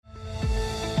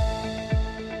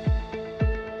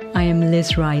I am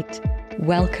Liz Wright.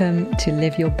 Welcome to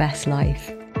Live Your Best Life.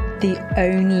 The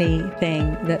only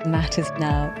thing that matters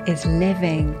now is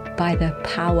living by the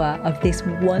power of this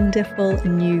wonderful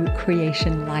new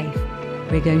creation life.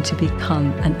 We're going to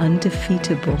become an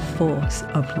undefeatable force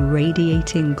of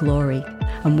radiating glory,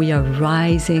 and we are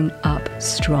rising up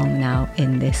strong now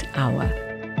in this hour.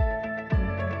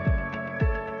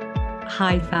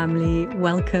 Hi family,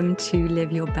 welcome to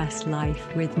Live Your Best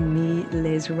Life with me,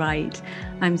 Liz Wright.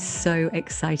 I'm so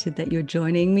excited that you're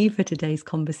joining me for today's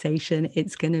conversation.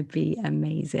 It's going to be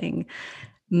amazing.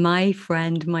 My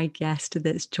friend, my guest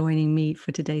that's joining me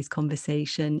for today's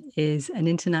conversation is an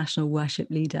international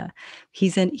worship leader.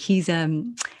 He's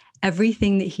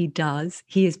everything that he does,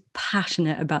 he is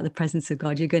passionate about the presence of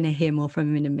God. You're going to hear more from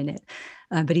him in a minute.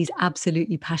 But he's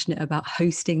absolutely passionate about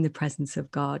hosting the presence of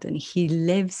God. And he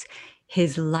lives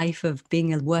his life of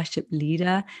being a worship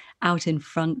leader out in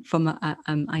front from,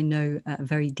 I know, a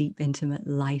very deep, intimate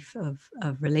life of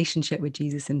relationship with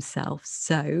Jesus himself.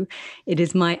 So it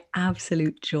is my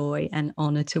absolute joy and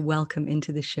honor to welcome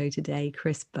into the show today,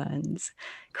 Chris Burns.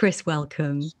 Chris,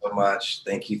 welcome. So much.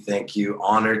 Thank you. Thank you.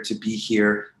 Honored to be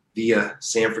here via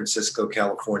San Francisco,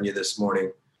 California this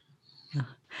morning.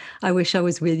 I wish I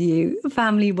was with you.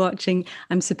 Family watching,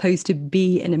 I'm supposed to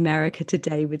be in America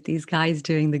today with these guys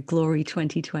doing the Glory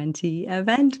 2020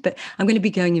 event, but I'm going to be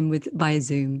going in via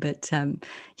Zoom. But I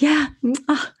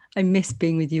miss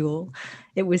being with you all.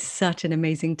 It was such an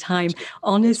amazing time.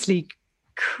 Honestly,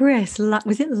 Chris,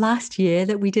 was it last year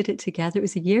that we did it together? It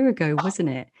was a year ago, wasn't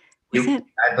it? Was it?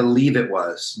 I believe it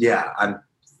was. Yeah, I'm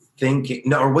thinking.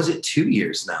 No, or was it 2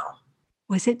 years now?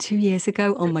 Was it 2 years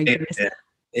ago? Oh my goodness.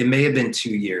 It may have been 2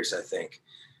 years, I think.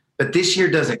 But this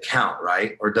year doesn't count,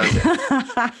 right? Or does it?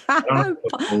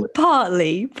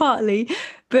 Partly.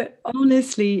 But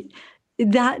honestly,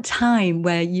 that time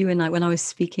where you and I, when I was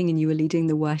speaking and you were leading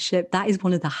the worship, that is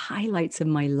one of the highlights of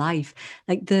my life.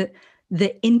 Like the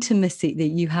intimacy that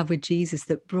you have with Jesus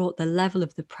that brought the level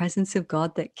of the presence of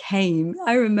God that came.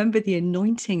 I remember the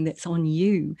anointing that's on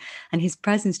you, and his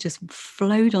presence just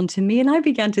flowed onto me, and I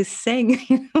began to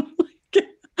sing.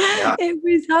 Yeah. It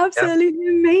was absolutely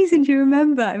amazing. Do you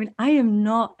remember? I mean, I am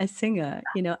not a singer,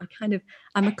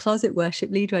 I'm a closet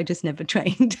worship leader. I just never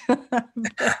trained. I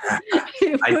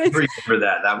remember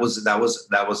that. That was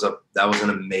an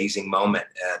amazing moment.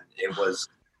 And it was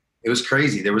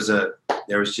crazy. There was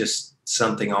just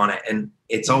something on it. And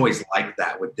it's always like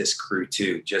that with this crew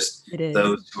too. Just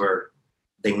those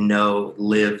who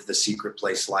live the secret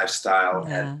place lifestyle.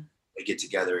 Yeah. And we get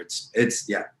together. It's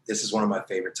this is one of my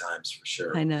favorite times for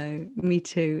sure. I know, me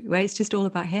too. Well, it's just all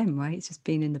about him, right? It's just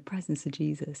being in the presence of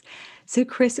Jesus. So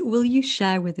Chris, will you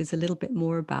share with us a little bit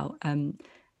more about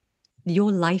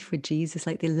your life with Jesus,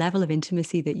 like the level of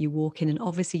intimacy that you walk in? And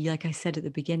obviously, like I said at the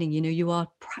beginning, you are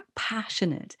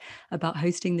passionate about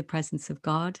hosting the presence of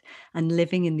God and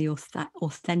living in the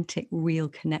authentic, real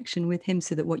connection with him,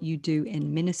 so that what you do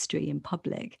in ministry, in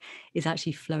public, is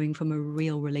actually flowing from a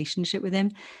real relationship with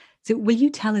him. So will you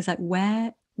tell us, like,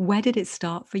 where did it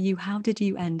start for you? How did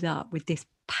you end up with this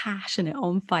passionate,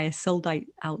 on fire, sold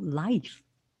out life?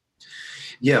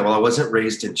 Yeah, well, I wasn't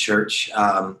raised in church.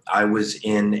 I was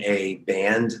in a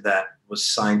band that was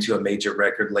signed to a major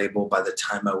record label by the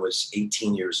time I was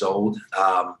 18 years old,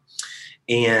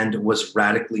 and was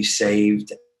radically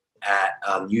saved at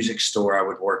a music store I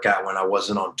would work at when I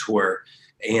wasn't on tour.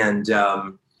 And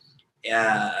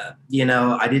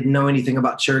I didn't know anything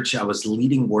about church. I was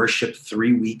leading worship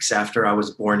 3 weeks after I was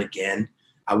born again.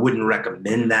 I wouldn't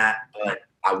recommend that, but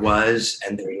I was,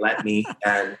 and they let me.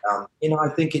 And, I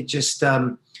think it just,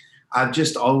 I've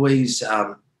just always,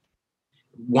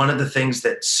 one of the things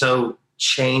that so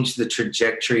changed the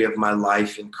trajectory of my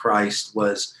life in Christ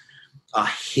was a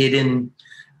hidden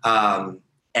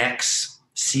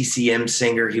ex-CCM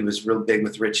singer. He was real big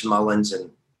with Rich Mullins and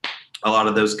a lot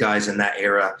of those guys in that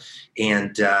era.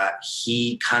 And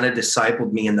he kind of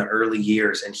discipled me in the early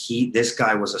years. And this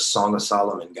guy was a Song of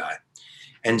Solomon guy.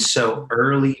 And so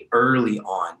early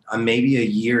on, I'm maybe a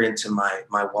year into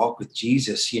my walk with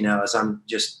Jesus, as I'm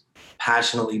just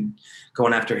passionately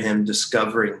going after him,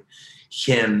 discovering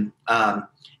him,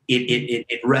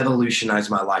 it revolutionized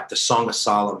my life. The Song of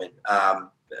Solomon,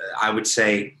 I would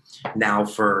say now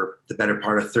for the better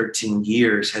part of 13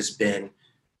 years has been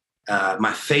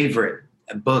my favorite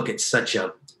book. It's such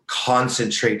a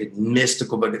concentrated,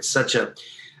 mystical book. It's such a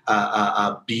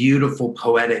beautiful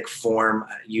poetic form,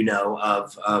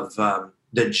 of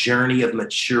the journey of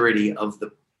maturity of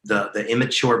the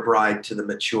immature bride to the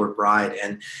mature bride.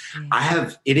 And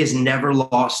it has never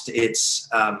lost its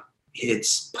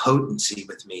potency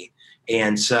with me.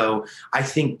 And so I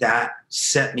think that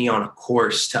set me on a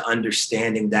course to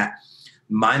understanding that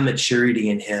my maturity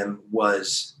in him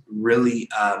was really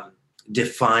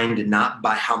defined not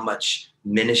by how much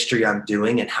ministry I'm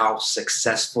doing and how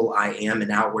successful I am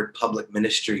in outward public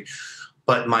ministry,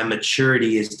 but my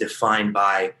maturity is defined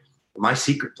by my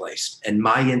secret place and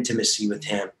my intimacy with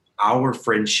him, our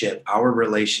friendship, our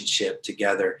relationship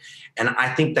together. And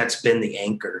I think that's been the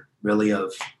anchor really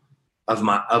of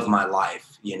my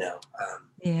life, you know.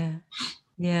 Yeah.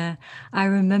 Yeah, I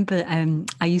remember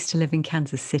I used to live in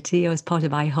Kansas City. I was part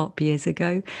of IHOP years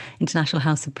ago, International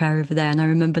House of Prayer over there. And I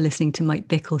remember listening to Mike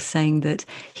Bickle saying that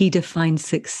he defines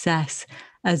success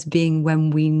as being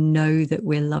when we know that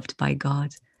we're loved by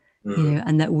God,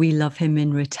 and that we love him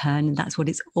in return. And that's what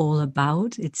it's all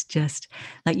about. It's just,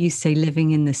 like you say,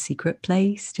 living in the secret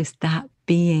place, just that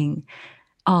being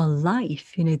our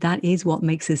life, that is what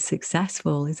makes us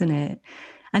successful, isn't it?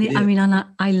 And It I is. mean, and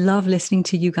I love listening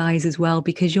to you guys as well,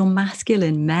 because you're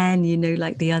masculine men,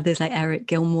 like the others, like Eric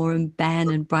Gilmore and Ben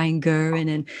and Brian Gurin,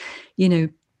 and,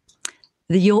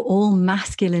 you're all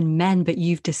masculine men, but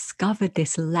you've discovered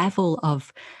this level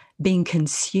of being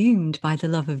consumed by the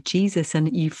love of Jesus.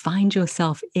 And you find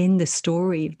yourself in the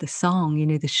story of the song,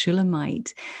 the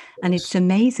Shulamite. And it's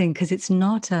amazing because it's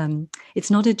not a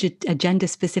gender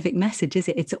specific message, is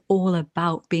it? It's all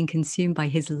about being consumed by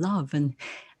his love and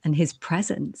his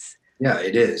presence. Yeah,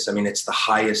 it is. I mean, it's the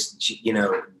highest,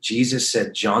 Jesus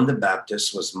said John the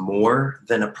Baptist was more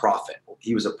than a prophet.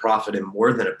 He was a prophet and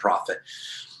more than a prophet.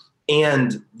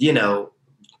 And,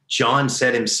 John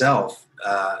said himself,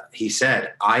 he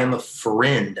said, I am a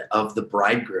friend of the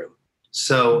bridegroom.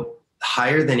 So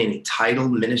higher than any title,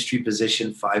 ministry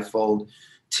position, fivefold,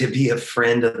 to be a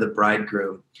friend of the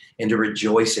bridegroom and to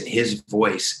rejoice in his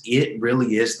voice, it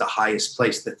really is the highest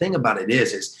place. The thing about it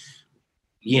is,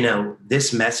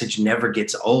 this message never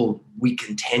gets old. We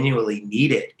continually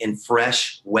need it in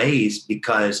fresh ways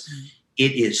because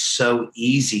it is so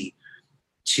easy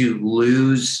to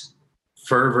lose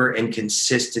fervor and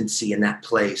consistency in that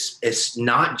place. It's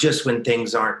not just when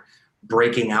things aren't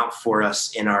breaking out for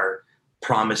us in our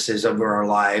promises over our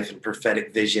life and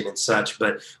prophetic vision and such,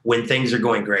 but when things are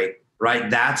going great, right?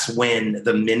 That's when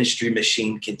the ministry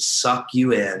machine can suck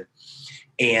you in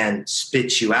and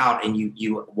spit you out, and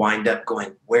you wind up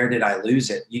going, where did I lose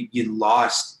it? You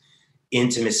lost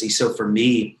intimacy. So for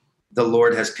me, the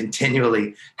Lord has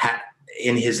continually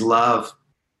in his love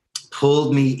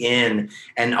pulled me in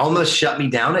and almost shut me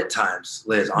down at times,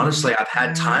 Liz. Honestly, I've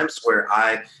had times where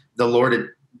the Lord had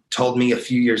told me a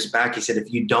few years back, he said,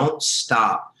 if you don't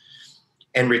stop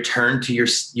and return to your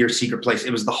secret place,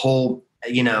 it was the whole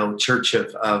church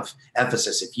of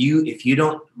Ephesus. If you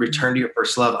don't return to your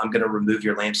first love, I'm going to remove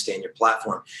your lampstand, your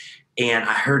platform. And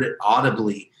I heard it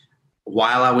audibly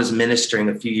while I was ministering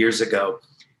a few years ago.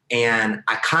 And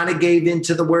I kind of gave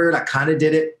into the word. I kind of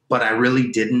did it, but I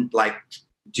really didn't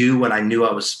do what I knew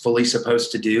I was fully supposed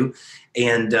to do.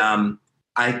 And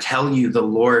I tell you, the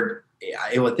Lord,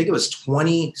 I think it was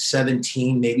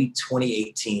 2017, maybe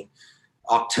 2018,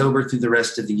 October through the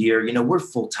rest of the year, we're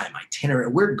full-time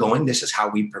itinerant. We're going, this is how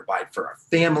we provide for our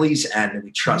families, and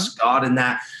we trust God in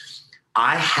that.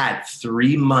 I had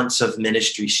 3 months of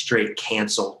ministry straight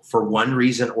cancel for one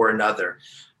reason or another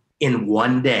in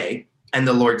one day. And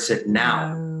the Lord said,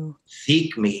 now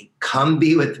seek me, come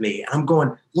be with me. And I'm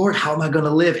going, Lord, how am I going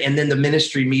to live? And then the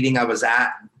ministry meeting I was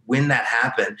at, when that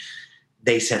happened,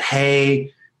 they said,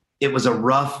 hey, it was a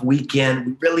rough weekend.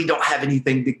 We really don't have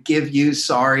anything to give you.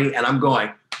 Sorry. And I'm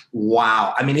going,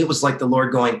 wow. I mean, it was like the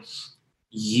Lord going,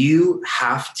 you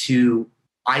have to,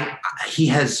 he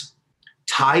has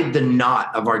tied the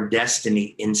knot of our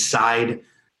destiny inside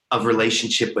of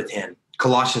relationship with him.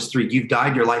 Colossians 3, you've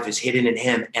died, your life is hidden in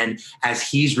him. And as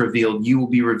he's revealed, you will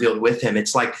be revealed with him.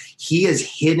 It's like he has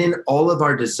hidden all of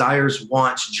our desires,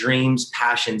 wants, dreams,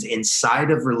 passions inside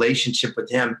of relationship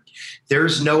with him.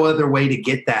 There's no other way to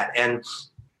get that. And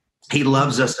he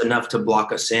loves us enough to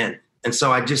block us in. And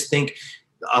so I just think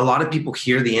a lot of people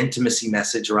hear the intimacy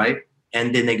message, right?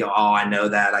 And then they go, oh, I know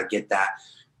that, I get that.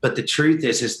 But the truth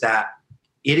is that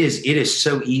it is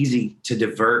so easy to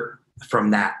divert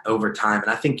from that over time. And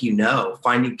I think,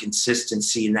 finding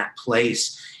consistency in that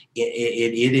place,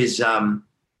 it is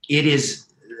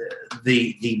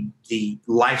the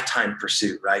lifetime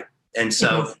pursuit, right? And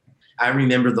so I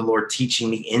remember the Lord teaching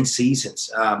me in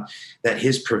seasons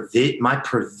that my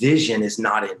provision is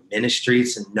not in ministry.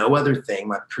 It's in no other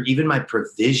thing. Even my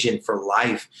provision for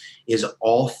life is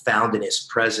all found in his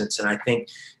presence. And I think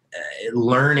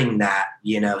learning that,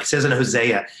 it says in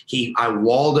Hosea, I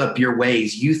walled up your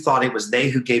ways. You thought it was they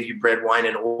who gave you bread, wine,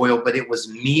 and oil, but it was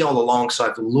me all along. So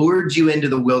I've lured you into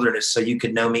the wilderness so you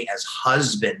could know me as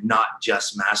husband, not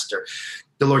just master.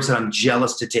 The Lord said, I'm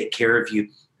jealous to take care of you.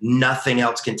 Nothing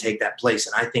else can take that place.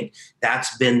 And I think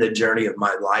that's been the journey of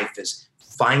my life, is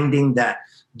finding that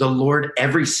the Lord,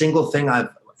 every single thing I've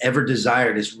ever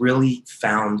desired is really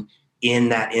found in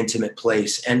that intimate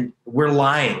place. And we're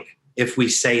lying if we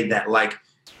say that, like,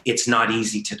 it's not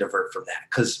easy to divert from that,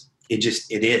 because it is,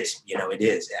 it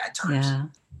is at times.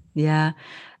 Yeah.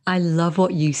 I love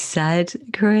what you said,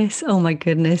 Chris. Oh my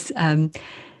goodness. That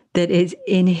it's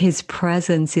in his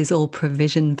presence is all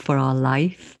provision for our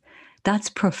life. That's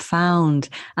profound.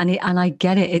 And I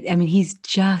get it. I mean, he's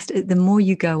just, the more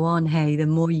you go on, hey, the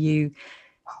more you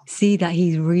see that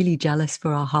he's really jealous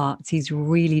for our hearts. He's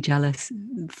really jealous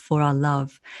for our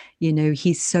love.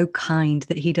 He's so kind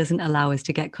that he doesn't allow us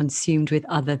to get consumed with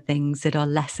other things that are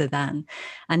lesser than.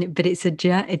 But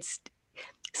it's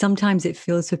sometimes it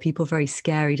feels for people very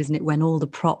scary, doesn't it? When all the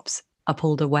props are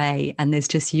pulled away and there's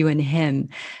just you and him.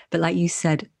 But like you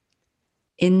said,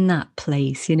 in that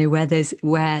place,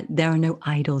 where there are no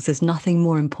idols, there's nothing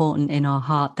more important in our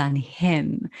heart than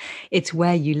him. It's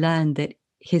where you learn that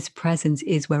his presence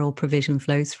is where all provision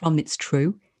flows from. It's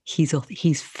true.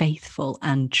 He's faithful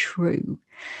and true.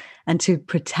 And to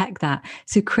protect that.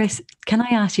 So Chris, can I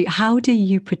ask you, how do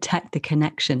you protect the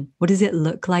connection? What does it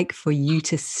look like for you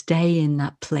to stay in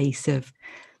that place of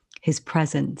his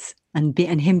presence and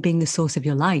him being the source of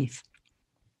your life?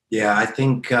 Yeah, I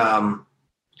think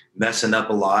messing up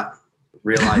a lot,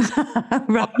 realizing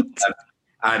right.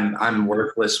 I'm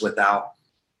worthless without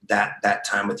that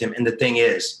time with him. And the thing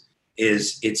is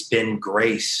it's been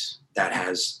grace that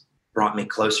has brought me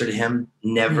closer to him,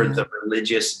 never the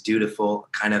religious, dutiful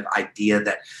kind of idea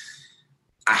that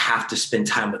I have to spend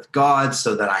time with God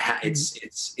so that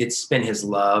it's been his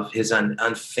love, his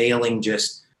unfailing,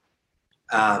 just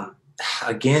the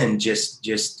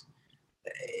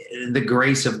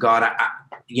grace of God,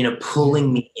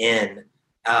 pulling me in.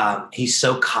 He's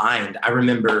so kind. I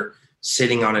remember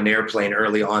sitting on an airplane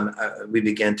early on. We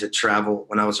began to travel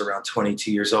when I was around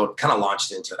 22 years old, kind of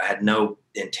launched into it. I had no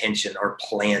intention or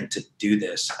plan to do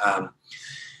this.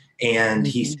 And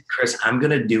he said, Chris, I'm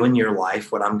going to do in your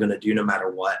life what I'm going to do no matter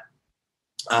what.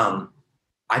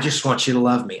 I just want you to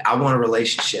love me. I want a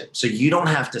relationship. So you don't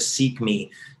have to seek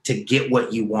me to get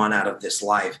what you want out of this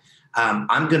life.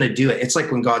 I'm going to do it. It's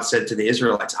like when God said to the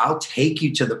Israelites, I'll take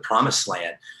you to the promised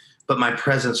land, but my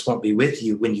presence won't be with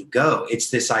you when you go. It's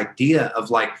this idea of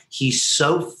like, he's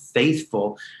so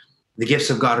faithful. The gifts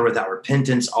of God are without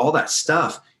repentance, all that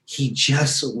stuff. He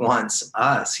just wants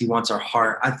us. He wants our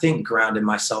heart. I think grounding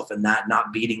myself in that,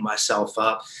 not beating myself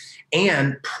up,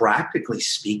 and practically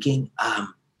speaking,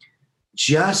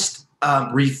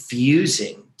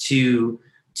 refusing to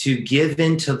give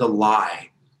into the lie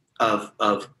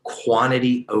of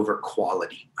quantity over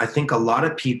quality. I think a lot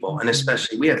of people, and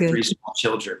especially we have 3 small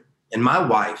children, and my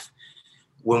wife,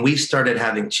 when we started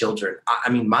having children, I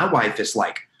mean, my wife is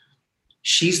like,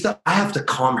 I have to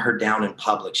calm her down in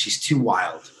public. She's too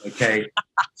wild. Okay.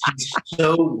 She's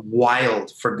so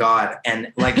wild for God.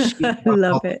 And like, she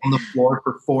love it. on the floor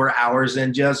for 4 hours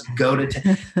and just go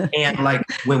to, and like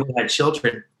when we had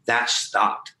children, that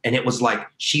stopped. And it was like,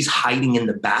 she's hiding in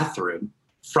the bathroom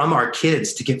from our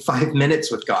kids to get 5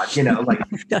 minutes with God, like,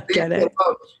 get it.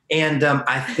 And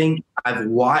I think I've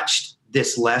watched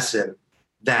this lesson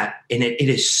and it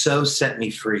has so set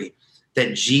me free,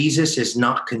 that Jesus is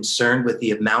not concerned with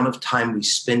the amount of time we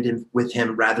spend with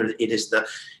him. Rather, it is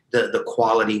the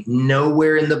quality.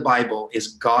 Nowhere in the Bible is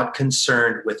God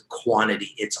concerned with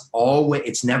quantity. It's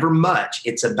never much.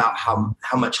 It's about how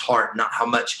much heart, not how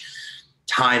much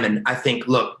time. And I think,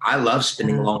 look, I love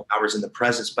spending long hours in the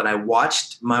presence, but I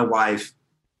watched my wife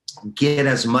get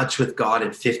as much with God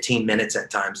in 15 minutes at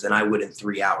times than I would in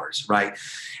 3 hours. Right.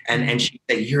 And she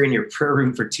said, you're in your prayer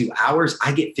room for 2 hours.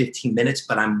 I get 15 minutes,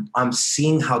 but I'm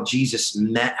seeing how Jesus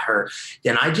met her.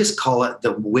 Then I just call it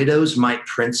the widow's mite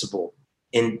principle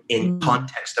in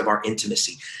context of our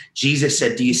intimacy. Jesus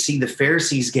said, do you see, the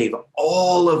Pharisees gave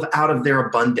out of their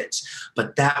abundance,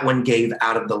 but that one gave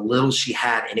out of the little she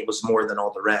had, and it was more than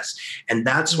all the rest. And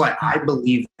that's why I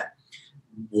believe that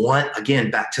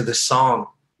again, back to the song,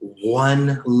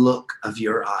 one look of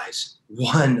your eyes,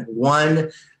 one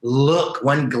look,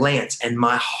 one glance, and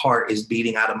my heart is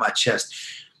beating out of my chest.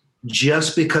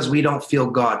 Just because we don't feel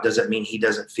God doesn't mean he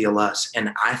doesn't feel us.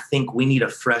 And I think we need a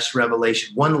fresh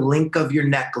revelation. One link of your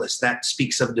necklace, that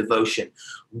speaks of devotion.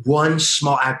 One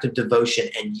small act of devotion,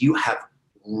 and you have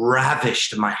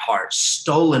ravished my heart,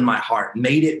 stolen my heart,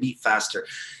 made it beat faster.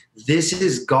 this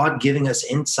is God giving us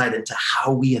insight into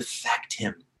how we affect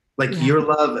him. Like Yeah. your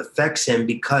love affects him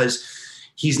because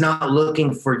he's not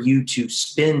looking for you to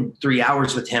spend 3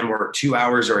 hours with him or 2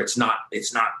 hours, or it's not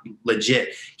legit.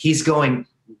 He's going,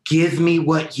 give me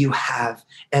what you have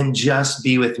and just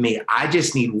be with me. I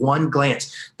just need one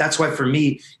glance. That's why for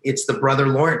me, it's the Brother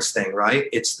Lawrence thing, right?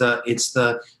 It's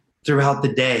the throughout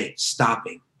the day,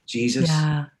 stopping. Jesus,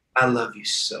 Yeah. I love you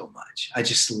so much. I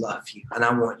just love you. And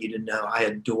I want you to know I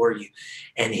adore you.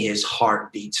 And his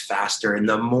heart beats faster. And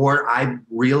the more I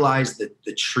realize the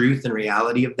truth and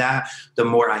reality of that, the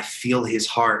more I feel his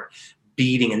heart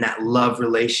beating and that love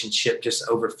relationship just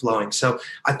overflowing. So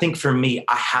I think for me,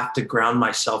 I have to ground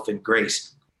myself in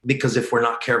grace, because if we're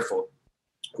not careful,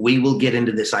 we will get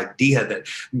into this idea that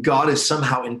God is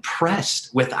somehow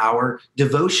impressed with our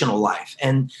devotional life.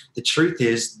 And the truth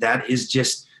is that is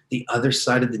just the other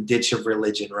side of the ditch of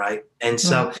religion, right? And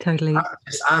so Right, totally.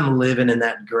 I'm living in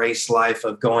that grace life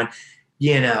of going,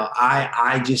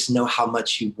 I just know how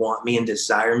much you want me and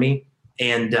desire me.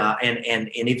 And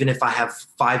even if I have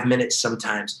 5 minutes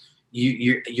sometimes,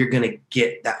 you're going to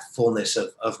get that fullness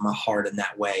of my heart in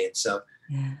that way. And so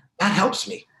that helps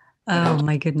me. Oh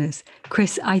my goodness.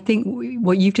 Chris, I think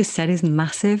what you've just said is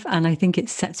massive. And I think it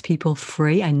sets people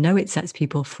free. I know it sets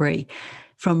people free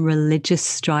from religious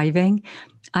striving.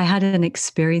 I had an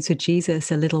experience with Jesus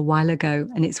a little while ago,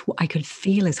 and I could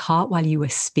feel his heart while you were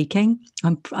speaking.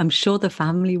 I'm sure the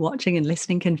family watching and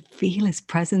listening can feel his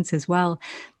presence as well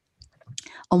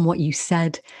on what you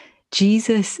said.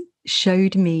 Jesus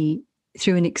showed me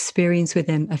through an experience with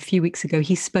him a few weeks ago.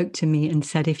 He spoke to me and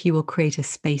said, if you will create a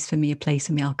space for me, a place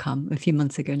for me, I'll come. A few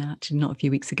months ago now, actually, not a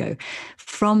few weeks ago.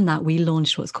 From that, we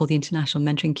launched what's called the International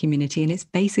Mentoring Community. And it's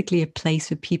basically a place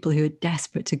for people who are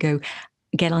desperate to go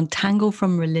get untangled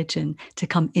from religion to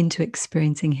come into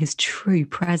experiencing his true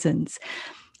presence.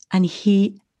 And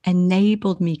he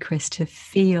enabled me, Chris, to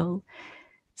feel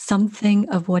something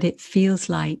of what it feels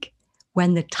like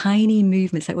when the tiny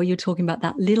movements, like what you're talking about,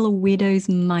 that little widow's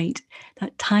mite,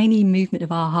 that tiny movement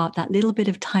of our heart, that little bit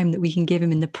of time that we can give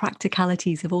him in the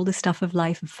practicalities of all the stuff of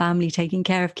life, of family, taking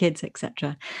care of kids,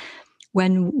 etc.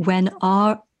 When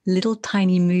our little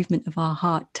tiny movement of our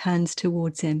heart turns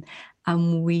towards him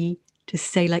and we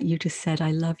just say, like you just said,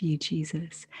 I love you,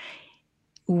 Jesus,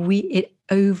 it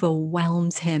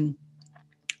overwhelms him.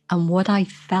 And what I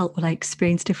felt, what I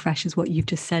experienced afresh is what you've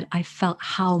just said. I felt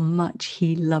how much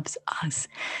he loves us,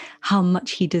 how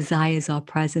much he desires our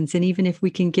presence. And even if we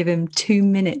can give him 2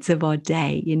 minutes of our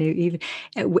day, even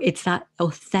it's that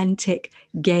authentic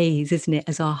gaze, isn't it?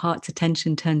 As our heart's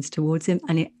attention turns towards him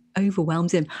and it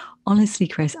overwhelms him. Honestly,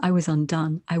 Chris, I was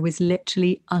undone. I was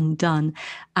literally undone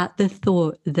at the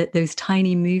thought that those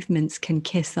tiny movements can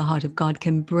kiss the heart of God,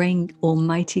 can bring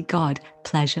Almighty God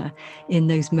pleasure in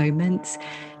those moments.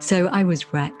 So I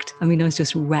was wrecked. I mean, I was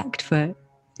just wrecked for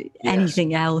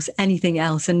anything else,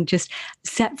 and just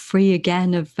set free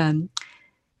again of,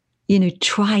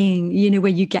 trying,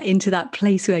 where you get into that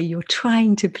place where you're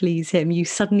trying to please him, you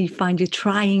suddenly find you're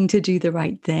trying to do the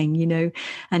right thing,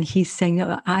 and he's saying,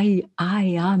 no, I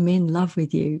am in love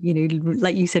with you,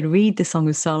 like you said, read the Song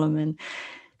of Solomon.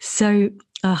 So,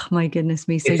 oh my goodness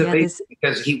me. So it's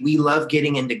because we love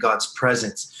getting into God's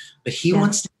presence, but he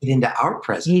wants to get into our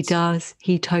presence. He does.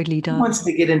 He totally does. He wants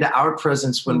to get into our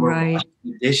presence when we're washing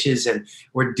the dishes and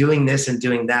we're doing this and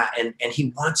doing that. And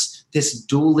he wants this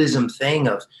dualism thing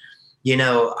of,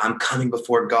 I'm coming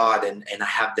before God and I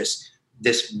have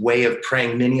this way of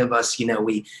praying. Many of us,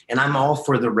 and I'm all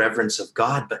for the reverence of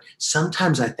God, but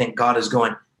sometimes I think God is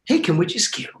going, hey, can we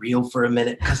just get real for a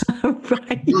minute? Because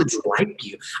I really like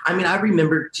you. I mean, I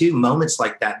remember too moments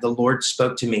like that. The Lord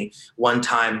spoke to me one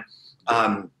time,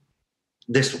 and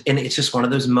it's just one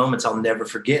of those moments I'll never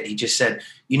forget. He just said,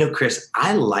 Chris,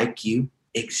 I like you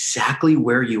exactly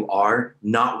where you are,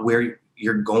 not where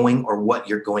you're going or what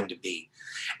you're going to be.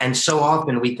 And so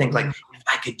often we think like, if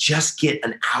I could just get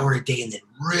an hour a day and then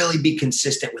really be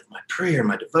consistent with my prayer,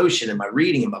 my devotion and my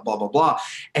reading and my blah, blah, blah.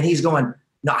 And he's going,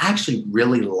 no, I actually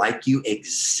really like you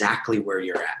exactly where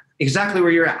you're at. Exactly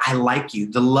where you're at. I like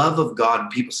you. The love of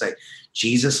God, people say,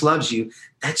 Jesus loves you.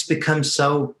 That's become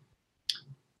so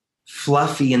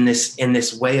fluffy in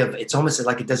this way of, it's almost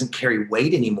like it doesn't carry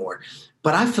weight anymore.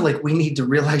 But I feel like we need to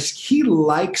realize he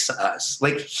likes us.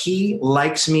 Like he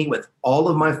likes me with all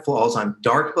of my flaws. I'm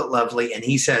dark but lovely. And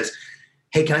he says,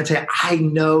 hey, can I tell you, I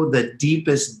know the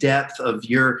deepest depth of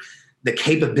the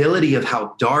capability of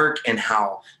how dark and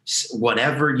how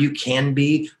whatever you can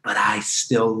be, but I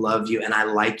still love you and I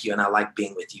like you and I like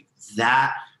being with you.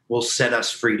 That will set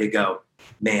us free to go,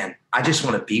 man, I just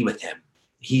want to be with him.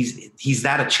 he's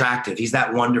that attractive. He's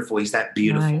that wonderful. He's that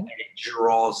beautiful. Right. And it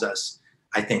draws us,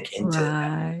 I think, into that.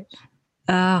 Right.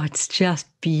 Oh, it's just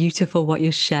beautiful what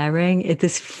you're sharing.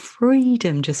 This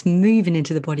freedom just moving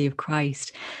into the body of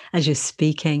Christ as you're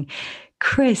speaking.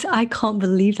 Chris, I can't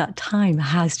believe that time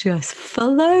has just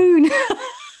flown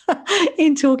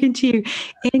in talking to you.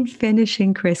 In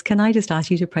finishing, Chris, can I just ask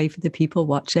you to pray for the people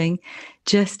watching,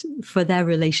 just for their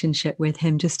relationship with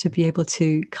him, just to be able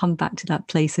to come back to that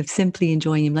place of simply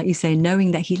enjoying him, like you say,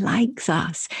 knowing that he likes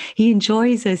us, he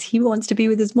enjoys us, he wants to be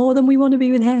with us more than we want to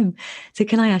be with him. So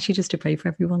can I ask you just to pray for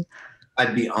everyone?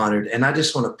 I'd be honored. And I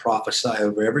just want to prophesy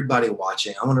over everybody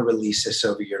watching. I want to release this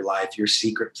over your life, your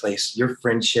secret place, your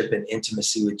friendship and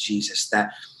intimacy with Jesus.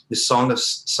 That the Song of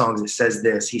Songs, it says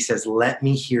this. He says, let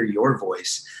me hear your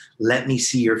voice. Let me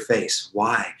see your face.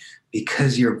 Why?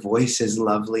 Because your voice is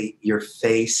lovely. Your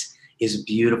face is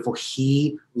beautiful.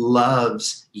 He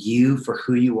loves you for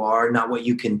who you are, not what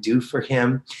you can do for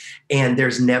him. And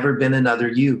there's never been another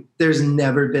you. There's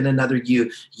never been another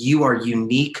you. You are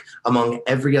unique among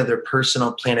every other person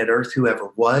on planet Earth, whoever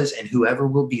was and whoever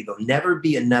will be. There'll never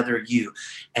be another you.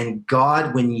 And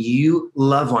God, when you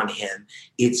love on him,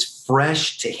 it's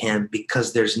fresh to him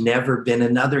because there's never been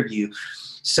another you.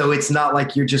 So it's not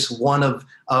like you're just one of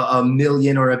a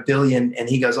million or a billion and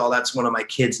he goes, oh, that's one of my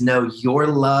kids. No, your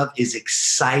love is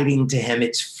exciting to him.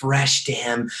 It's fresh to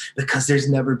him because there's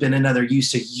never been another you.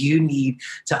 So you need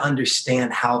to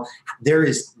understand how there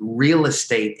is real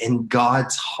estate in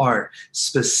God's heart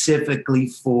specifically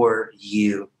for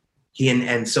you.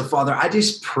 And so, Father, I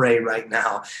just pray right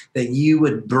now that you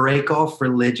would break off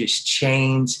religious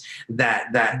chains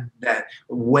that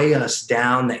weigh us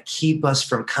down, that keep us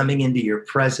from coming into your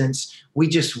presence. We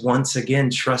just once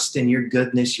again trust in your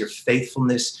goodness, your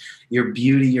faithfulness, your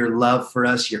beauty, your love for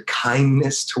us, your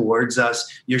kindness towards us.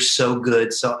 You're so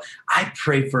good. So I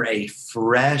pray for a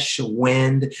fresh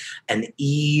wind, an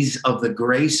ease of the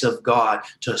grace of God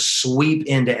to sweep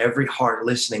into every heart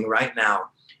listening right now.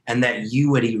 And that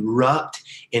you would erupt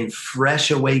in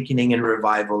fresh awakening and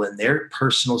revival in their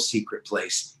personal secret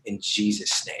place. In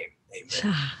Jesus' name,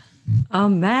 amen. Oh,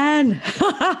 man.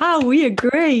 We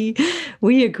agree.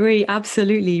 We agree.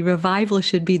 Absolutely. Revival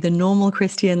should be the normal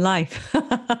Christian life.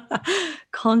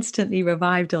 Constantly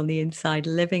revived on the inside,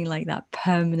 living like that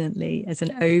permanently as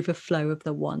an overflow of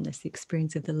the oneness, the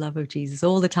experience of the love of Jesus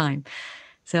all the time.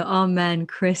 So, amen.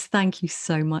 Chris, thank you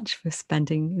so much for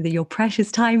spending your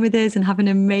precious time with us and have an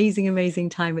amazing,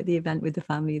 amazing time at the event with the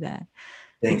family there.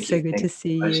 It's so good to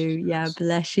see you. Yeah,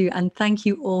 bless you. And thank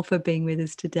you all for being with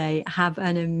us today. Have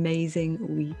an amazing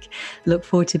week. Look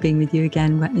forward to being with you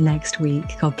again next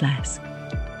week. God bless.